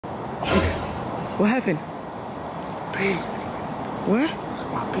What happened? Babe. What?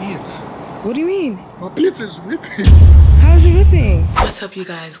 My pants. What do you mean? My pants is ripping. How is it ripping? What's up, you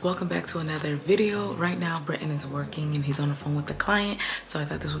guys? Welcome back to another video. Right now, Britton is working and he's on the phone with the client. So I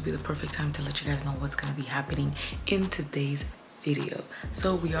thought this would be the perfect time to let you guys know what's gonna be happening in today's video.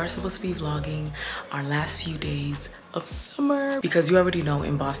 So we are supposed to be vlogging our last few days of summer because you already know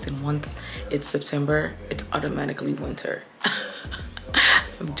in Boston, once it's September, it's automatically winter.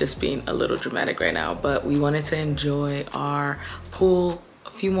 I'm just being a little dramatic right now, but we wanted to enjoy our pool a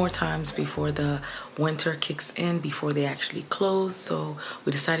few more times before the winter kicks in, before they actually close. So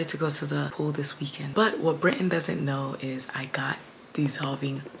we decided to go to the pool this weekend. But what Britton doesn't know is I got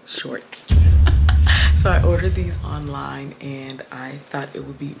dissolving shorts. So I ordered these online and I thought it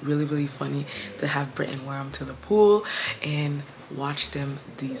would be really funny to have Britton wear them to the pool and watch them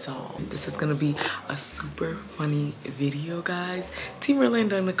dissolve. This is gonna be a super funny video, guys. Team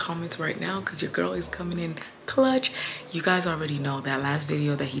Orlando in the comments right now because your girl is coming in clutch. You guys already know that last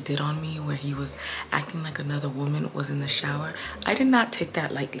video that he did on me where he was acting like another woman was in the shower. I did not take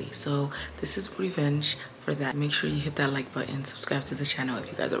that lightly, so this is revenge for that. Make sure you hit that like button, subscribe to the channel if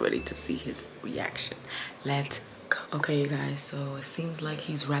you guys are ready to see his reaction. Let's go. Okay, you guys, so it seems like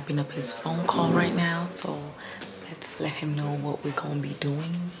he's wrapping up his phone call right now, so let's let him know what we're gonna be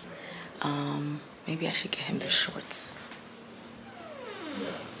doing. Maybe I should get him the shorts.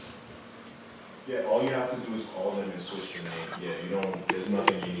 Yeah, all you have to do is call them and switch your name. Yeah, you don't, there's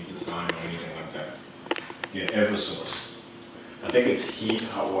nothing you need to sign or anything like that. Yeah, Eversource. I think it's heat,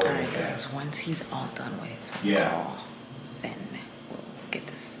 hot water, and gas. Guys, once he's all done with his phone call, then we'll get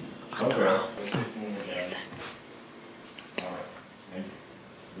this on the road. All right. Thank you.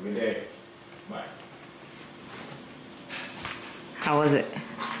 Have a good day. Bye. How was it?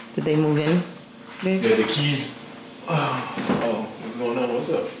 Did they move in? Babe? Yeah, the keys. Oh, what's going on? What's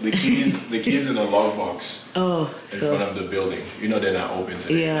up? The keys in the lockbox. Oh, in front of the building. You know they're not open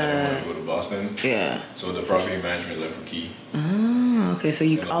today. Yeah. I don't want to go to Boston. Yeah. So the property management left a key. Oh, okay. So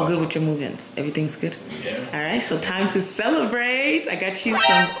you all good with your move-ins? Everything's good? Yeah. All right. So time to celebrate. I got you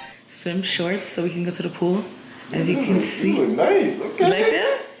some swim shorts so we can go to the pool. As you can see. You look nice. Okay. You like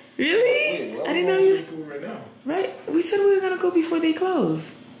them? Really? Wait, I didn't know you. Pool right now. Right. We said we were gonna go before they close.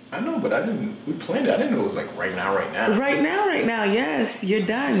 I know, but I didn't. We planned it. I didn't know it was like right now. Right now. Yes, you're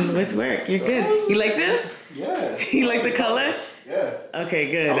done with work. You're good. You like them? Yeah. You like the color? Yeah.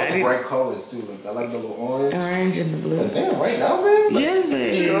 Okay, good. I like the bright colors too. Like, I like the little orange. Orange and the blue. But damn, right now, man. Like, Yes,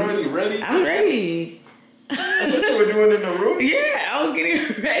 babe. You're already ready. I'm ready. That's what you were doing in the room. Yeah, I was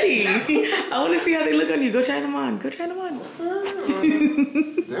getting ready. I want to see how they look on you. Go try them on. Go try them on.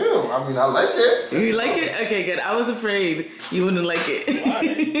 Damn, I mean, I like it. You like it? Okay, good. I was afraid you wouldn't like it. Why? I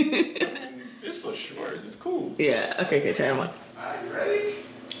mean, it's so short. It's cool. Yeah, okay, try them on. Are you ready?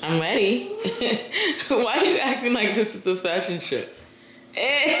 I'm ready. Why are you acting like this is a fashion show?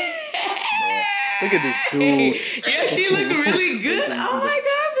 Look at this dude. Yeah, she look really good. Oh my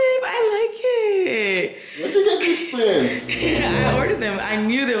god, babe, I like it. Where'd you get these pants? I ordered them. I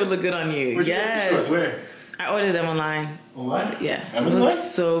knew they would look good on you. Where'd you get these? Where? I ordered them online. Online? Yeah. Amazon? It looks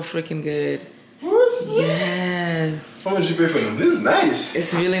so freaking good. What? Yes. How much you pay for them? This is nice.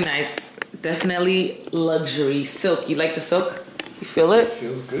 It's really nice. Definitely luxury. Silk. You like the silk? You feel it?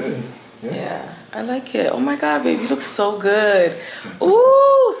 Feels good. Yeah. I like it. Oh my god, babe, you look so good.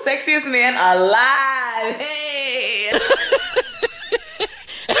 Ooh, sexiest man alive. Hey.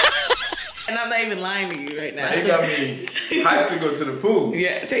 And I'm not even lying to you right now. They got me hyped to go to the pool.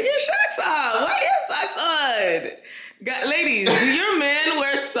 Yeah, take your socks off. Why your socks on? Ladies, do your men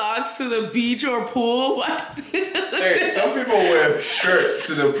wear socks to the beach or pool? What? Hey, some people wear shirt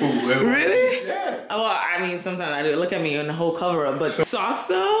to the pool. Really? Yeah. Well, I mean, sometimes I do. Look at me in the whole cover up, but socks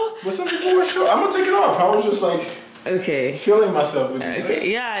though? But some people wear shirt. I'm gonna take it off. I was just like feeling myself with these.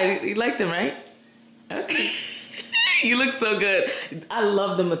 Okay. Yeah, you like them, right? Okay. You look so good. I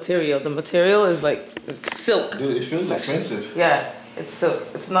love the material. The material is like silk. Dude, it feels expensive. Yeah, it's silk.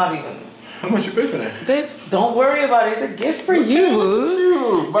 It's not even. How much you pay for that? Babe, don't worry about it. It's a gift for you. Look at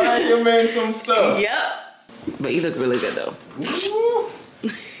you. Buy your man some stuff. Yep. But you look really good though. Ooh.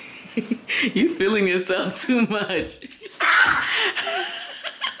 You feeling yourself too much.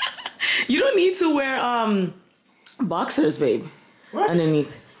 You don't need to wear boxers, babe. What?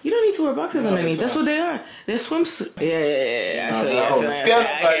 Underneath. You don't need to wear boxers underneath. That's what they are. They're swimsuits. Yeah. I feel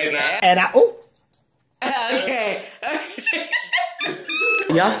you. Okay. Okay.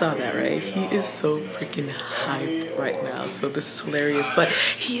 Y'all saw that, right? He is so freaking hype right now. So this is hilarious. But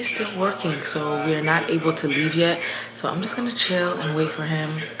he is still working, so we are not able to leave yet. So I'm just gonna chill and wait for him,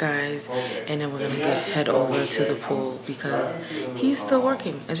 guys. And then we're gonna head over to the pool because he is still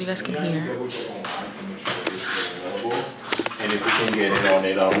working, as you guys can hear. And if we can get in on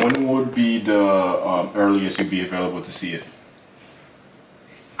it, when would be the earliest you'd be available to see it?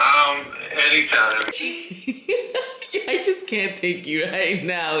 Anytime. I just can't take you right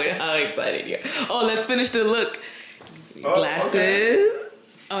now with how excited you are. Oh, let's finish the look. Glasses. Okay.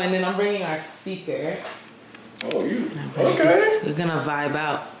 Oh, and then I'm bringing our speaker. Oh, you okay? We're gonna vibe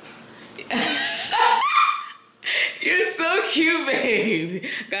out. You're so cute, babe.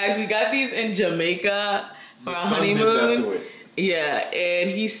 Guys, we got these in Jamaica for our honeymoon. Yeah, and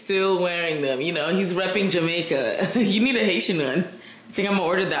he's still wearing them. You know, he's repping Jamaica. You need a Haitian one. I think I'm gonna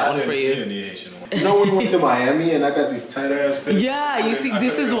order that one for you. You know when we went to Miami and I got these tight ass pants? Yeah, you see,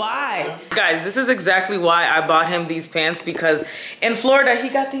 this is why. Guys, this is exactly why I bought him these pants, because in Florida, he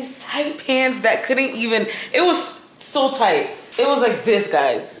got these tight pants that couldn't even, it was so tight. It was like this,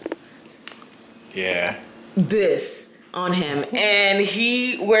 guys. Yeah. This on him. And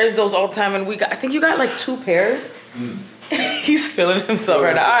he wears those all the time, and I think you got like 2 pairs. He's feeling himself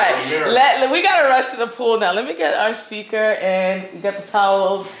right now. All right, we gotta rush to the pool now. Let me get our speaker, and we got the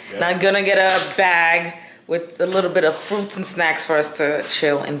towels. Yeah. And I'm gonna get a bag with a little bit of fruits and snacks for us to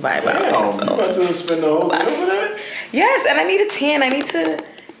chill and vibe out. So, you about to spend the whole day over there? Yes, and I need a tan. I need to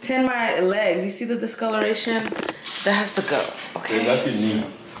tan my legs. You see the discoloration? That has to go. Okay. Yeah, that's unique.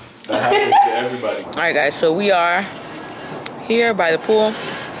 That happens to everybody. All right, guys. So we are here by the pool.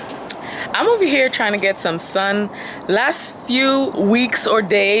 I'm over here trying to get some sun. Last few weeks or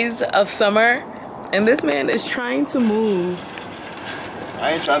days of summer, and this man is trying to move.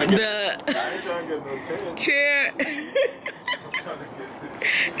 I ain't trying to get no tan. Chair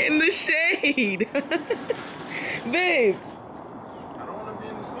in the shade. Babe. I don't want to be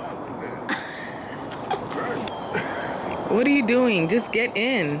in the sun like that. What are you doing? Just get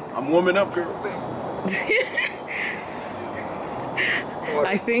in. I'm warming up, girl.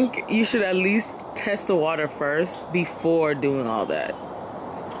 I think you should at least test the water first before doing all that.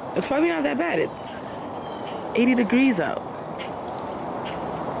 It's probably not that bad. It's 80 degrees out.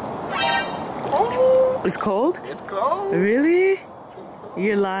 Oh. It's cold? It's cold. Really?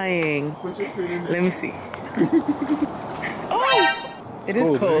 You're lying. Put your feet in there. Let me see. Oh! It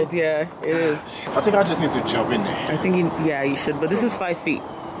is cold, yeah, it is. I think I just need to jump in there. I think you should, but this is 5 feet.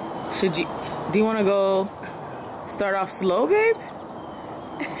 Do you want to go start off slow, babe?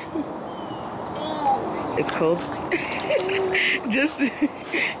 It's cold. just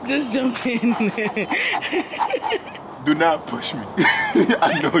jump in. Do not push me.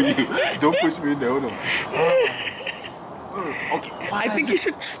 I know you. Don't push me in there. Hold on. Okay. I think you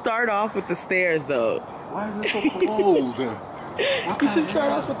should start off with the stairs, though. Why is it so cold? You should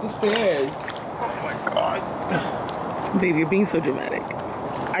start off with the stairs. Oh my god. Babe, you're being so dramatic.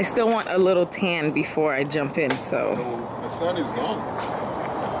 I still want a little tan before I jump in, so. No, the sun is gone.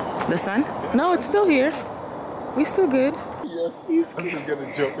 The sun? No, it's still here. We still good. Yes. I'm just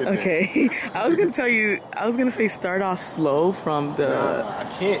gonna jump in okay. there. I was gonna say start off slow from the. No, I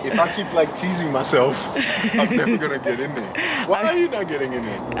can't. If I keep like teasing myself, I'm never gonna get in there. Why are you not getting in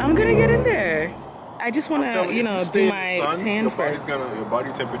there? I'm gonna get in there. I just wanna, do my tan first. Your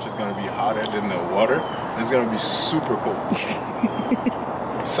body temperature is gonna be hotter than the water. And it's gonna be super cold.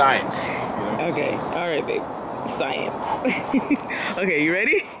 Science. You know? Okay. All right, babe. Science. Okay, you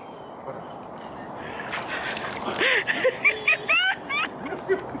ready?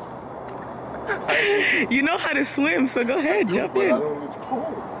 You know how to swim, so go ahead, jump in. It's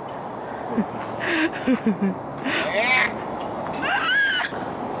cold.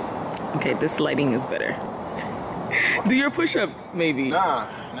 Okay, this lighting is better. Do your push-ups, maybe. Nah,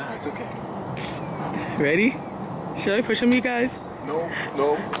 it's okay. Ready? Should I push them, you guys?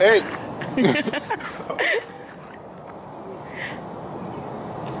 No. Hey! You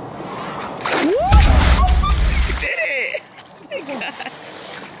did it!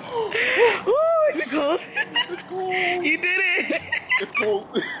 Oh my God. Ooh, is it cold? It's cold. You did it! It's cold.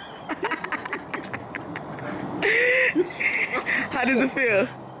 How does it feel?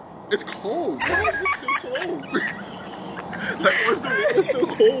 It's cold. Why is it still cold? Like, it's still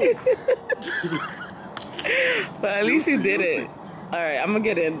cold. But at least you did it. All right, I'm gonna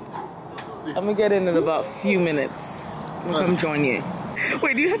get in. I'm gonna get in about a few minutes. I'm gonna come join you.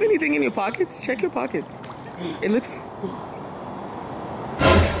 Wait, do you have anything in your pockets? Check your pockets. It looks...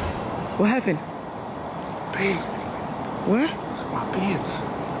 What happened? Babe. What? My pants.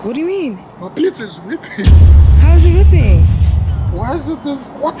 What do you mean? My pants is ripping. How is it ripping? Why is it this?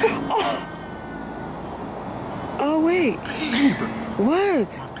 What the? Oh wait. Babe. What?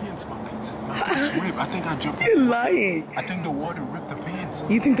 My pants ripped. I think I jumped. You're lying. I think the water ripped the pants.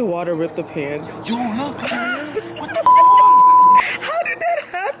 You think the water ripped the pants? Yo, look. What the fuck? How did that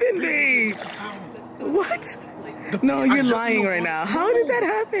happen, babe? What? No, you're lying right now. How did that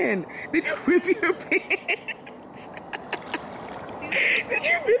happen? Did you rip your pants? Did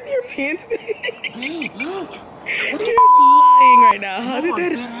you rip your pants, babe? Babe, look. You're lying right now. How did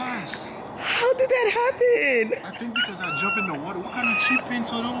that? Ass. How did that happen? I think because I jumped in the water. What kind of cheap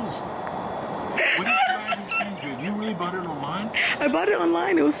pants are those? Where did you buy these pants, babe? You really bought it online? I bought it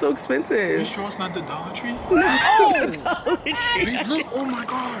online. It was so expensive. You sure it's not the Dollar Tree? No, the Dollar Tree. Babe, look. Oh my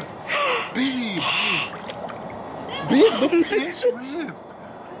God. Babe. Babe, the pants ripped.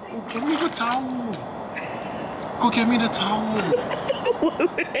 Oh, give me the towel. Go get me the towel. Why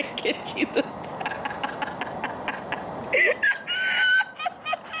would I get you the towel?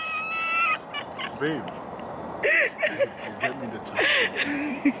 Babe. Go get me the towel.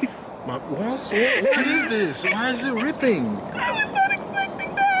 What is this? Why is it ripping? I was not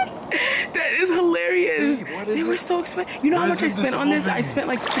expecting that. That is hilarious. Babe, what is they were it? so expensive. You know how much I spent on this? I spent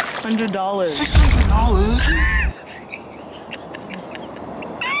like $600. $600?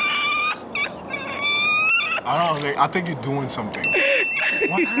 I think you're doing something.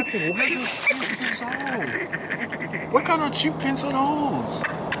 What happened? Why is this all? What kind of cheap pins are those?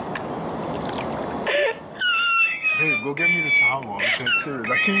 Babe, go get me the towel. I'm dead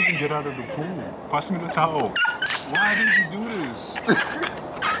serious. I can't even get out of the pool. Pass me the towel. Why did you do this?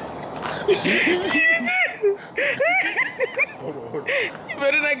 Hold on. You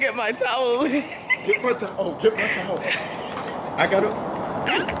better not get my towel. Get my towel. Get my towel. I gotta.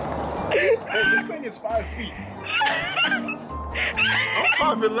 Hey, this thing is 5 feet.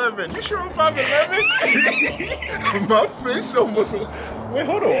 I'm 5'11". You sure I'm 5'11"? My face almost. Wait,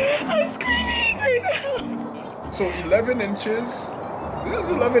 hold on. I'm screaming right now. So 11 inches. This is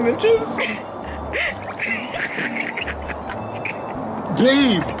 11 inches.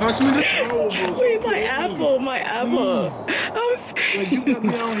 Babe, pass me the towel, bro. Wait, my apple. I'm screaming. Like, you got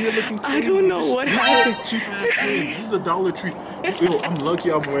me out here looking crazy. I don't know what happened. These are cheap ass things. This is a Dollar Tree. Yo, I'm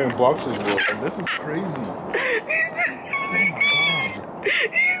lucky I'm wearing boxers, bro. Like, this is crazy. Oh my God.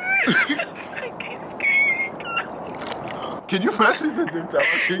 Can you pass me the damn towel?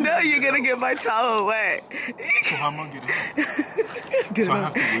 No, you're gonna get my towel away. So how am I gonna get out? So I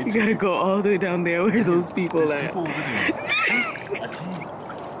have to wait. You gotta go all the way down there where those people There's at. people over there. I can't.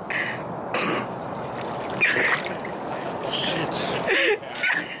 Shit.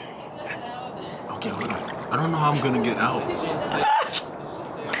 Okay, hold on. I don't know how I'm gonna get out.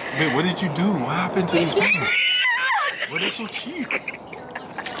 Babe, what did you do? What happened to these pants? Well, they're so cheap.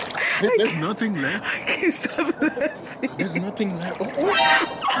 There's nothing left. Stop laughing. There's nothing left. Oh.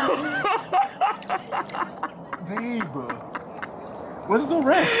 Babe. Where's the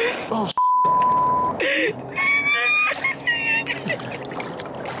rest? Oh,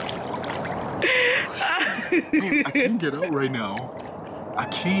 Babe, I can't get out right now. I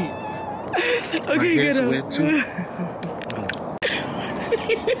can't. Okay, My hair's get wet up. too.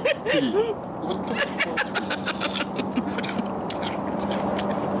 Hey, what the fuck?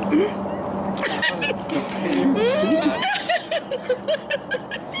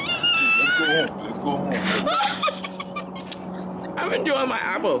 Let's go home. I'm enjoying my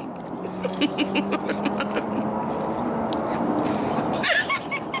apple.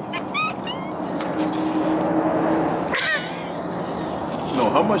 No,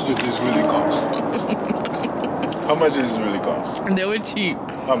 how much did this really cost? How much does this really cost? They were cheap.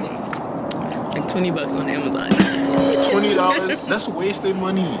 How much? Like $20 on Amazon. $20? That's wasted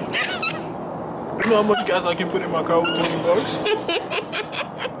money. You know how much gas I can put in my car with $20?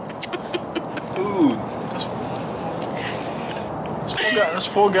 Dude, that's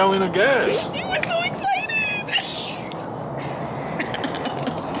 4 gallons of gas. You were so excited.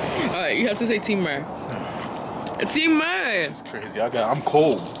 Alright, you have to say Team Mer. Team Mer. This is crazy. I'm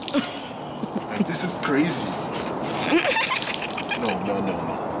cold. Like, this is crazy. No.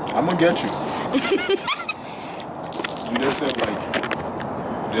 I'm gonna get you. Do they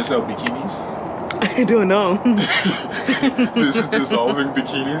sell bikinis? I don't know. This is dissolving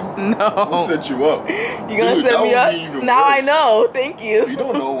bikinis? No. We'll set you up. You gonna set me up? Now I know. Thank you. You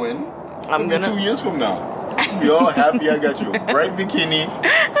don't know when. I'm It'll be 2 years from now. Be all happy I got you a bright bikini.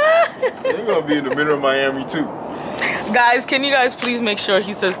 You're gonna be in the middle of Miami too. Guys, can you guys please make sure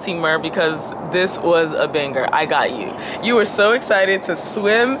he says Team Mer because this was a banger. I got you. You were so excited to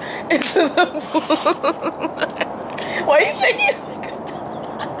swim into the pool. Why are you shaking like a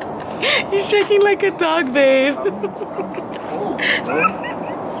dog? You're shaking like a dog, babe. Oh,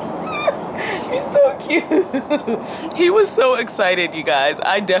 He's so cute. He was so excited, you guys.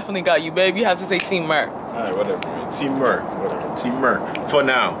 I definitely got you, babe. You have to say Team Merc. Alright, whatever, man. Team Merc, whatever. Team Merc. For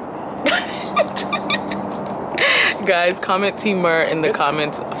now. Guys, comment Team Mer in the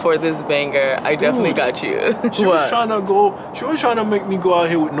comments for this banger. I definitely got you. She was trying to make me go out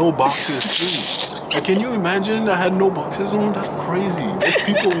here with no boxes too. Like, can you imagine I had no boxes on? That's crazy. There's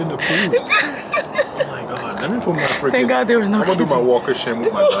people in the pool. Oh my god. Let me put my freaking... Thank God there was no I'm gonna do my walker shame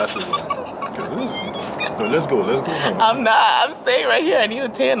with my glasses on. No, let's go home. I'm not. I'm staying right here. I need a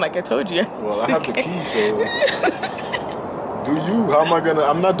tan like I told you. Well, I have the key, so... Do you? How am I gonna...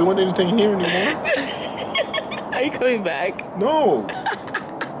 I'm not doing anything here anymore. Are you coming back? No.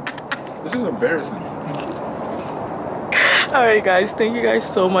 This is embarrassing. Alright guys, thank you guys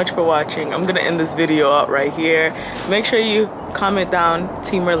so much for watching. I'm gonna end this video out right here. Make sure you comment down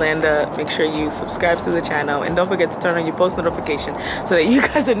Team Orlando. Make sure you subscribe to the channel. And don't forget to turn on your post notification so that you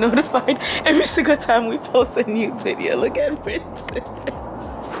guys are notified every single time we post a new video. Look at Princess.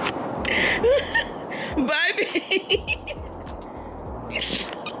 Bye, baby.